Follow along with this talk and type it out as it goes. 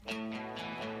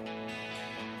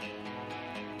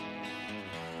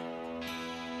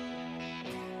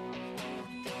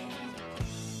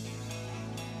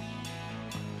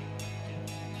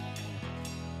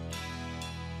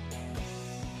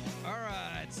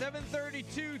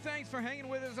7:32. Thanks for hanging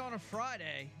with us on a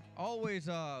Friday. Always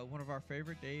one of our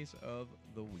favorite days of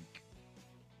the week.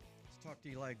 Let's talk to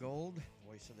Eli Gold,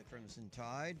 voice of the Crimson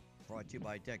Tide, brought to you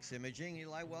by Dex Imaging.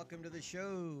 Eli, welcome to the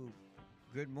show.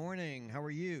 Good morning. How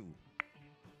are you?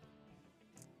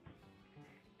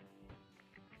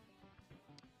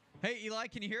 Hey, Eli,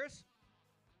 can you hear us?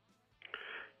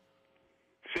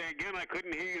 Say again, I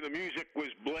couldn't hear you. The music was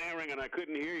blaring and I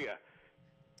couldn't hear you.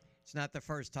 It's not the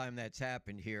first time that's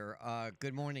happened here.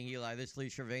 Good morning, Eli. This is Lee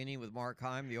Cervini with Mark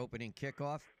Heim, the opening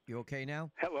kickoff. You okay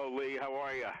now? Hello, Lee. How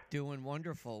are you? Doing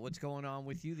wonderful. What's going on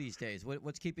with you these days?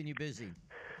 What's keeping you busy?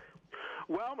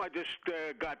 Well, I just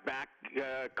got back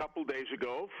a couple days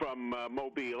ago from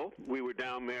Mobile. We were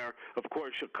down there, of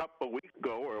course, a couple of weeks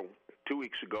ago, or 2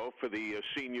 weeks ago, for the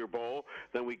Senior Bowl.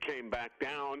 Then we came back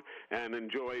down and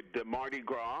enjoyed Mardi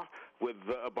Gras with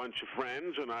a bunch of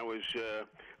friends, and I was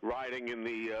riding in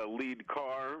the lead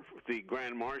car, the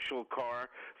Grand Marshal car,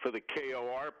 for the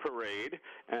KOR parade,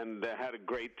 and had a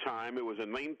great time. It was a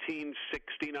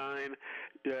 1969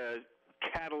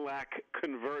 Cadillac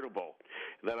convertible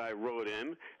that I rode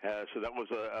in, so that was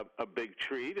a big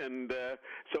treat. And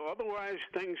so otherwise,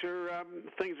 things are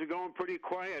going pretty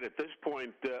quiet at this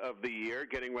point of the year,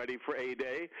 getting ready for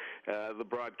A-Day, the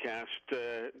broadcast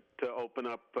to open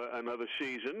up another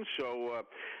season. So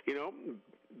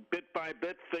bit by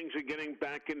bit, things are getting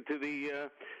back into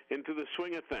the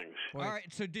swing of things. All right.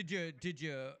 So did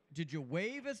you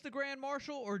wave as the Grand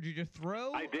Marshal, or did you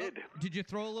throw? I did. Did you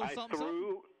throw a little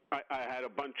something? I had a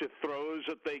bunch of throws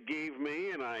that they gave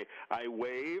me, and I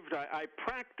waved. I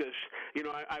practiced.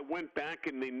 I went back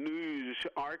in the news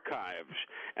archives,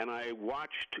 and I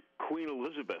watched Queen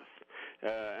Elizabeth,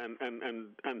 and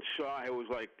saw it was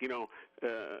like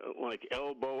like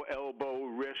elbow,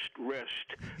 wrist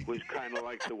was kind of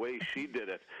like the way she did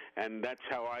it, and that's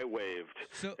how I waved.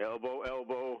 So,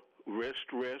 elbow,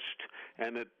 wrist,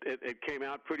 and it came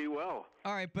out pretty well.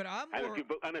 All right, but I'm more...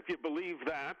 and if you believe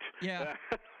that, yeah,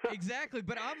 exactly.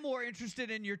 But I'm more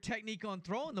interested in your technique on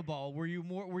throwing the ball. Were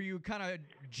you kind of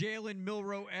Jalen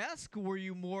Milroe-esque? Were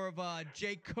you more of a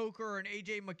Jay Coker and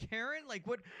AJ McCarron? Like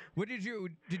what did you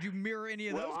mirror any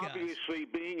of those guys? Well, obviously,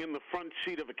 being in the front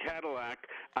seat of a Cadillac,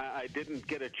 I didn't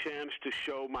get a chance to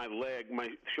show my leg,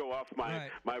 show off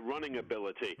my running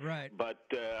ability. Right. But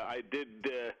I did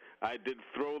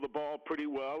throw the ball pretty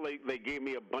well. They gave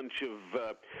me a bunch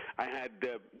of. I had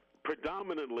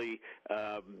predominantly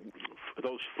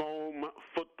those foam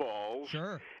footballs.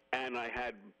 Sure. And I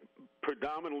had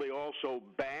predominantly also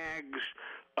bags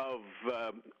of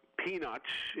peanuts.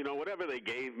 Whatever they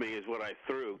gave me is what I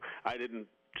threw. I didn't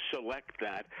select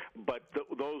that, but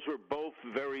those were both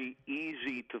very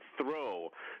easy to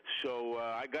throw. So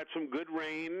I got some good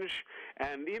range,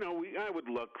 and I would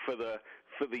look for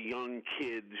the young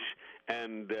kids,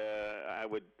 and I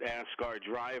would ask our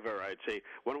driver. I'd say,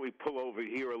 "Why don't we pull over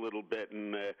here a little bit?"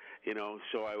 And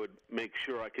so I would make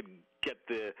sure I could get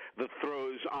the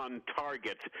throws on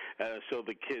target, so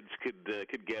the kids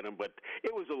could get them. But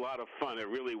it was a lot of fun. It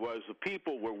really was. The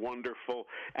people were wonderful.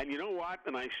 And you know what?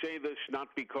 And I say this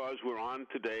not because we're on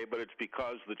today, but it's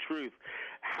because the truth.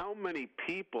 How many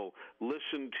people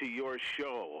listen to your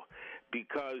show?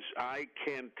 Because I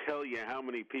can't tell you how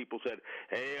many people said,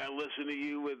 "Hey, I listened to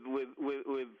you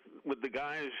with the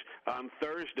guys on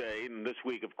Thursday," and this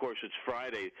week, of course, it's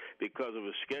Friday because of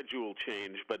a schedule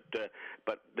change. But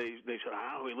they said,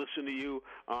 "Oh, we listened to you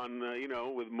on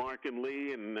with Mark and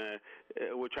Lee," and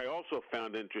which I also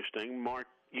found interesting. Mark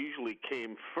usually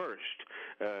came first.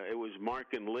 It was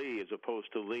Mark and Lee as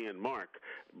opposed to Lee and Mark.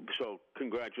 So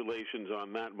congratulations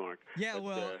on that, Mark. Yeah,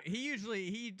 well,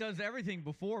 he does everything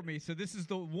before me, so this is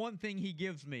the one thing he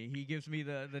gives me. He gives me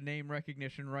the name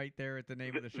recognition right there at the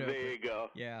name of the show. There you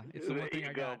go. Yeah, it's the one thing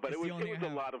I got. But it was a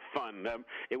lot of fun.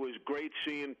 It was great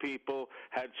seeing people,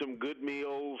 had some good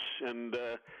meals, and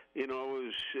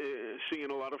was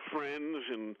seeing a lot of friends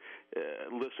and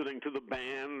listening to the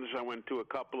bands. I went to a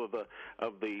couple of the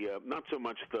not so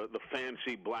much the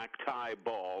fancy black tie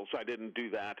balls. I didn't do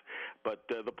that, but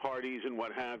the parties and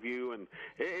what have you, and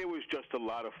it was just a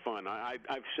lot of fun.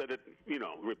 I've said it,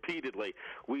 repeatedly.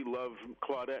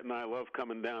 Claudette and I love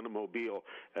coming down to Mobile.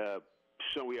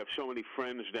 So we have so many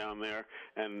friends down there,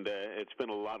 and it's been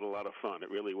a lot of fun. It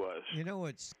really was. You know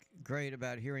what's great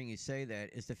about hearing you say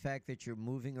that is the fact that you're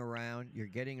moving around, you're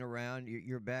getting around,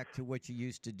 you're back to what you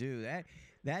used to do.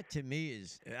 That to me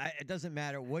is, it doesn't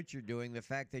matter what you're doing, the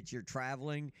fact that you're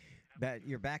traveling, that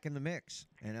you're back in the mix,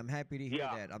 and I'm happy to hear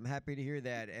that. I'm happy to hear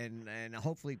that, and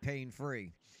hopefully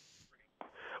pain-free.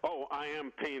 Oh, I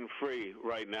am pain-free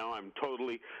right now. I'm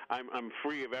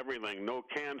free of everything. No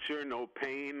cancer, no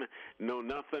pain, no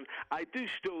nothing. I do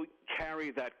still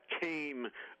carry that cane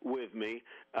with me,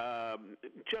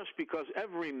 just because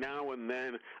every now and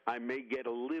then I may get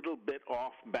a little bit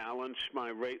off balance.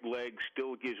 My right leg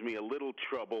still gives me a little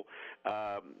trouble,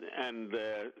 and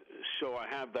so I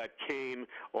have that cane,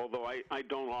 although I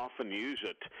don't often use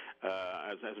it.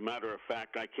 As a matter of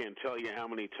fact, I can't tell you how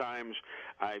many times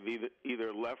I've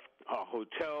either left a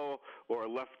hotel or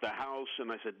left the house,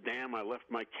 and I said, damn, I left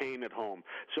my cane at home.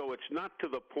 So it's not to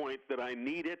the point that I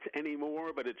need it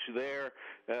anymore, but it's there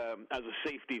as a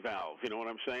safety valve. You know what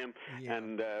I'm saying? Yeah.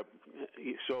 And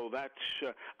so that's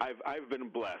I've been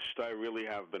blessed. I really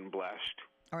have been blessed.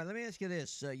 All right, let me ask you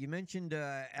this. You mentioned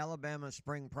Alabama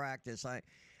spring practice. I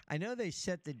know they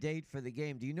set the date for the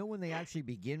game. Do you know when they actually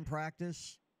begin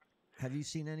practice? Have you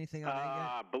seen anything on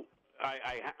that yet?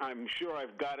 I'm sure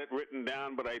I've got it written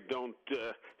down, but I don't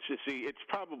see. It's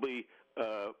probably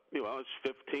it's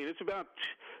 15. It's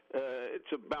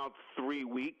about 3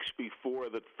 weeks before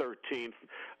the 13th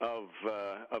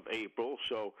of April.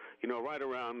 So right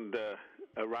around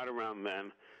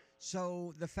then.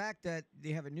 So the fact that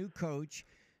they have a new coach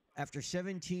after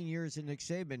 17 years in Nick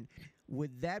Saban,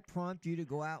 would that prompt you to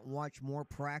go out and watch more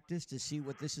practice to see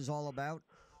what this is all about?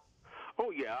 Oh,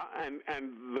 yeah,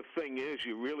 and the thing is,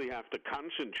 you really have to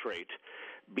concentrate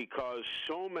because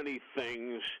so many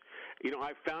things,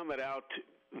 I found that out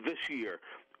this year.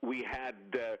 We had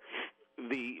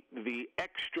the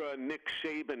extra Nick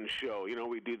Saban show.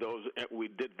 We did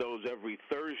those every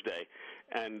Thursday,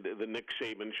 and the Nick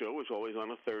Saban show was always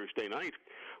on a Thursday night.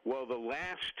 Well, the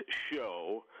last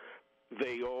show,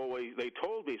 they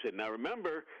told me, said, now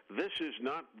remember, this is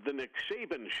not the Nick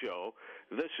Saban show.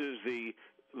 This is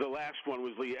the last one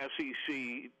was the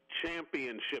SEC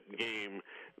championship game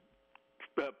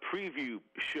preview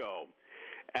show.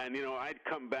 And, I'd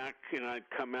come back and I'd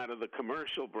come out of the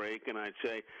commercial break and I'd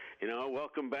say,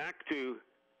 welcome back to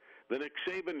the Nick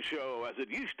Saban show, as it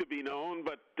used to be known,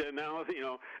 but now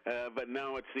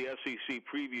it's the SEC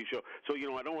preview show. So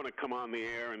I don't want to come on the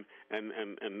air and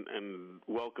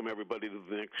welcome everybody to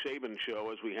the Nick Saban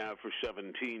show as we have for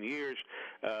 17 years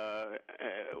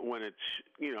when it's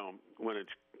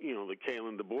the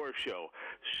Kalen DeBoer show.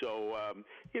 So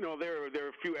there are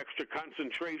a few extra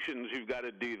concentrations you've got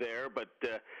to do there, but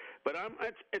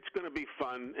it's going to be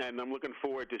fun, and I'm looking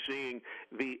forward to seeing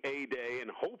the A-Day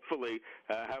and hopefully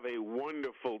have a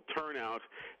wonderful turnout,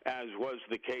 as was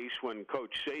the case when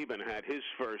Coach Saban had his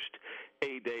first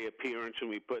A-Day appearance, and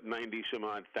we put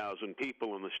 90-some-odd thousand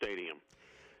people in the stadium.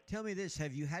 Tell me this,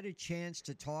 have you had a chance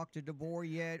to talk to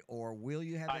DeBoer yet, or will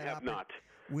you have that I have not.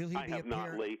 Will he I have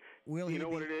not, Lee. You know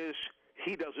what it is?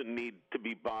 He doesn't need to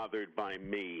be bothered by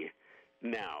me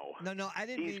now. No, I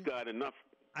didn't mean... He's got enough...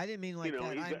 I didn't mean like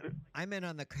that. I meant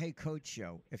on the Hey Coach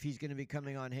show, if he's going to be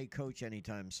coming on Hey Coach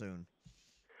anytime soon.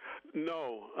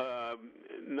 No,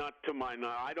 not to my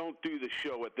knowledge. I don't do the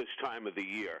show at this time of the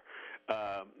year.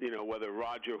 Whether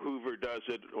Roger Hoover does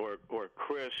it or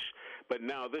Chris. But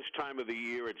now this time of the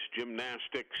year, it's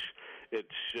gymnastics,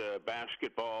 it's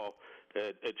basketball,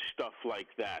 it's stuff like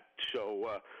that.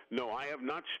 So, no, I have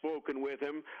not spoken with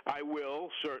him. I will,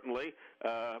 certainly.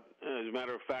 As a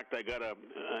matter of fact, I got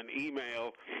an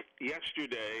email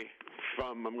yesterday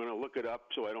from, I'm going to look it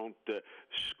up so I don't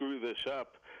screw this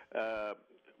up,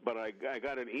 but I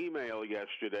got an email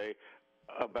yesterday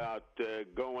about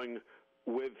going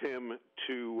with him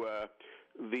to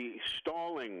the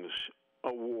Stallings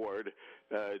Award.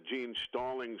 Gene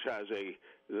Stallings has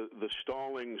the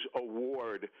Stallings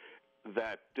Award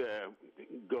that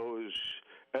goes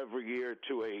every year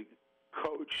to a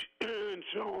coach and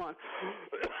so on.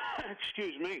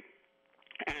 Excuse me.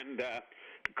 And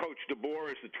Coach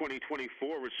DeBoer is the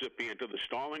 2024 recipient of the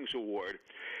Stallings Award,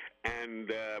 and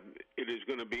it is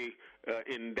going to be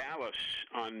in Dallas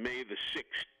on May the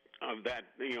 6th of that,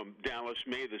 Dallas,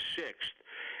 May the 6th,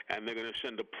 and they're going to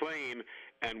send a plane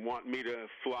and want me to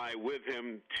fly with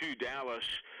him to Dallas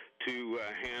to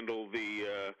handle the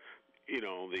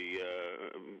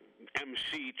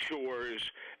MC chores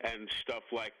and stuff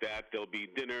like that. There'll be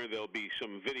dinner, there'll be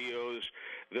some videos,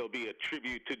 there'll be a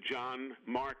tribute to John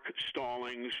Mark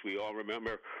Stallings. We all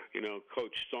remember,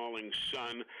 Coach Stallings'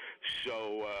 son.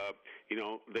 So,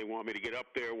 they want me to get up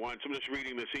there once. I'm just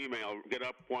reading this email. Get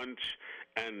up once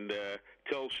and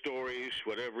tell stories,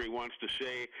 whatever he wants to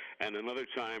say, and another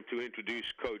time to introduce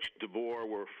Coach DeBoer.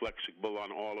 We're flexible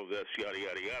on all of this, yada,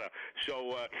 yada, yada.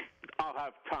 So I'll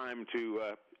have time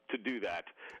to to do that.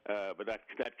 But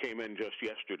that came in just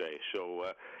yesterday.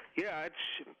 So, yeah,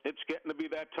 it's getting to be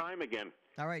that time again.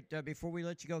 All right, before we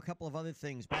let you go, a couple of other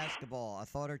things. Basketball, a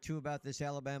thought or two about this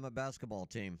Alabama basketball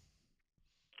team.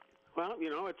 Well,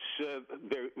 it's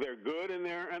they're good and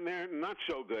they're not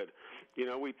so good.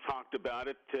 We talked about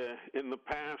it in the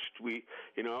past.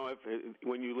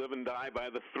 When you live and die by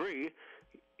the three,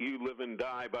 you live and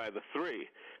die by the three.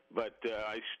 But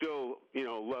I still,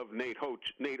 love Nate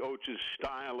Oates'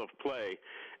 style of play,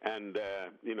 and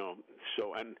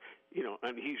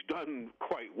and he's done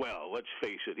quite well. Let's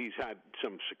face it, he's had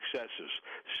some successes.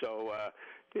 So,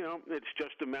 it's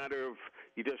just a matter of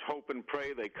you just hope and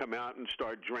pray they come out and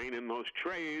start draining those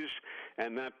trays,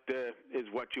 and that is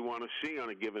what you want to see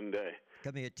on a given day.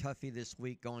 Got me a toughie this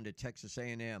week going to Texas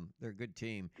A&M. They're a good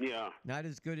team. Yeah. Not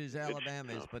as good as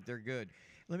Alabama is, but they're good.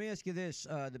 Let me ask you this.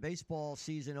 The baseball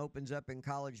season opens up in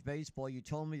college baseball. You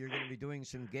told me you're going to be doing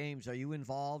some games. Are you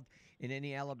involved in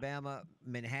any Alabama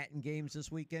Manhattan games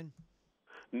this weekend?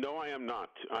 No, I am not.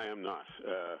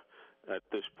 At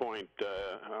this point,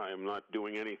 I am not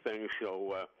doing anything,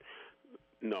 so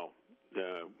no.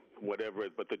 Whatever.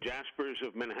 But the Jaspers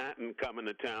of Manhattan coming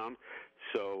to town,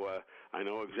 so I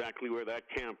know exactly where that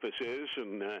campus is,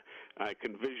 and I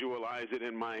can visualize it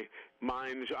in my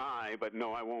mind's eye, but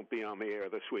no, I won't be on the air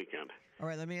this weekend. All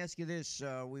right, let me ask you this.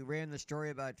 We ran the story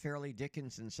about Fairleigh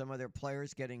Dickinson and some of their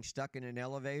players getting stuck in an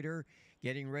elevator,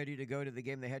 getting ready to go to the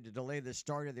game. They had to delay the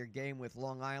start of their game with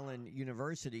Long Island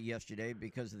University yesterday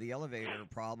because of the elevator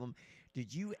problem.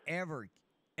 Did you ever,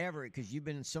 because you've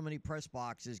been in so many press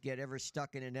boxes, get ever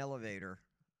stuck in an elevator?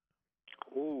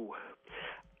 Ooh.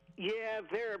 Yeah,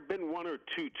 there have been one or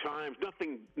two times.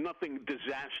 Nothing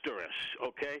disastrous,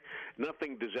 okay?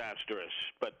 Nothing disastrous.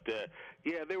 But,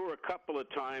 yeah, there were a couple of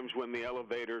times when the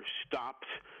elevator stopped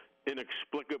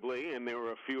inexplicably, and there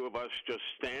were a few of us just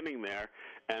standing there.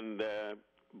 And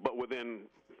but within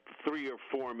 3 or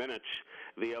 4 minutes,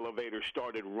 the elevator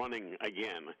started running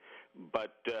again.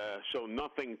 But so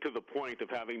nothing to the point of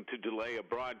having to delay a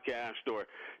broadcast or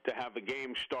to have the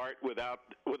game start without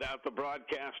the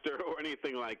broadcaster or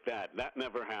anything like that. That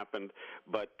never happened.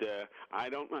 But I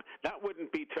don't know. That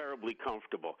wouldn't be terribly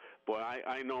comfortable. Boy,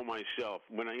 I know myself.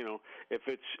 When if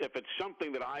it's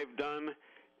something that I've done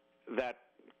that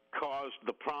caused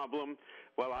the problem,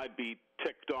 well, I'd be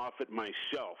ticked off at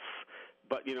myself.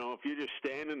 But if you're just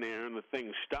standing there and the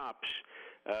thing stops,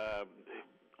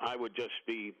 I would just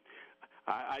be,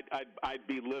 I'd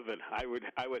be livid. I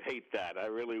would hate that. I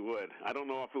really would. I don't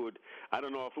know if it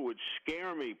would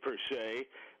scare me per se,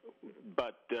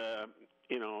 but I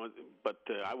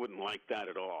wouldn't like that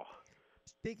at all.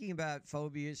 Speaking about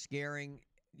phobias, scaring,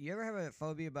 do you ever have a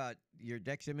phobia about your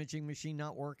DEX imaging machine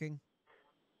not working?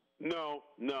 No.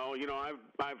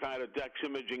 I've had a DEX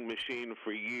imaging machine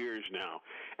for years now,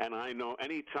 and I know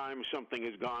anytime something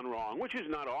has gone wrong, which is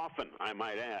not often, I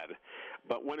might add,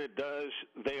 but when it does,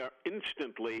 they are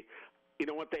instantly. You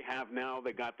know what they have now?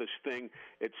 They got this thing.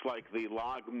 It's like the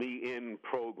Log Me In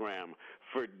program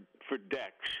for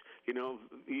DEX.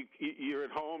 You're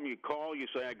at home, you call, you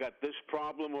say, I got this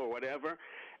problem or whatever,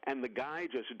 and the guy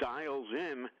just dials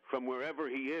in from wherever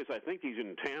he is. I think he's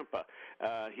in Tampa.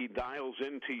 He dials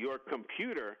into your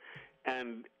computer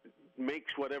and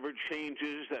makes whatever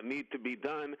changes that need to be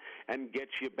done and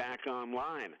gets you back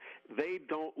online. They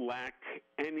don't lack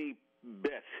any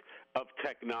bit of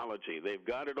technology. They've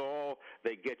got it all.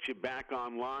 They get you back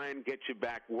online, get you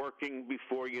back working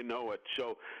before you know it.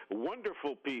 So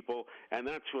wonderful people, and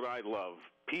that's what I love.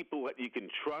 People that you can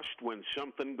trust when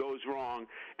something goes wrong,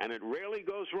 and it rarely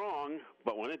goes wrong,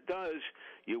 but when it does,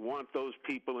 you want those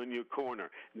people in your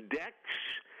corner. DEX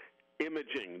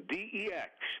Imaging, DEX,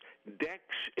 DEX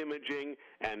Imaging,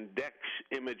 and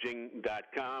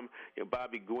DEXimaging.com.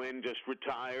 Bobby Gwynn just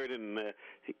retired, and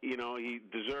he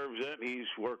deserves it. He's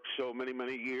worked so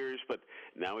many years, but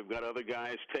now we've got other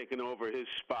guys taking over his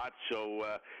spot. So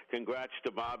congrats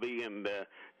to Bobby, and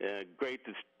great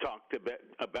to talk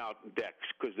about DEX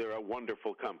because they're a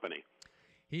wonderful company.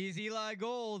 He's Eli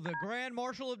Gold, the Grand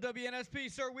Marshal of WNSP.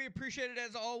 Sir, we appreciate it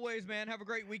as always, man. Have a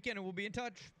great weekend, and we'll be in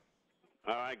touch.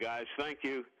 All right, guys. Thank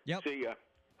you. Yep. See ya.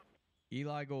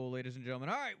 Eli Gold, ladies and gentlemen.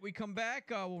 All right, we come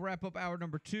back. We'll wrap up hour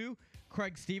number 2.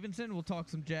 Craig Stevenson. We'll talk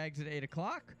some Jags at 8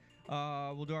 o'clock.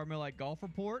 We'll do our Midnight Golf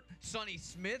Report. Sonny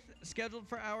Smith scheduled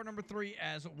for hour number 3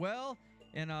 as well.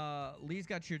 And Lee's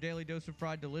got your daily dose of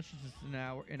fried deliciousness in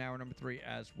hour number 3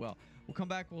 as well. We'll come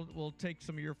back. We'll take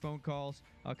some of your phone calls.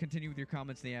 Continue with your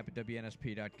comments in the app at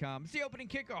WNSP.com. It's the opening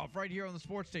kickoff right here on the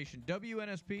sports station,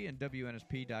 WNSP and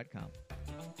WNSP.com.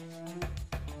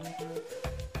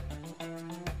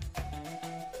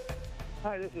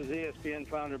 Hi, this is ESPN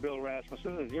founder Bill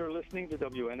Rasmussen, and you're listening to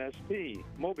WNSP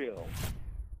Mobile.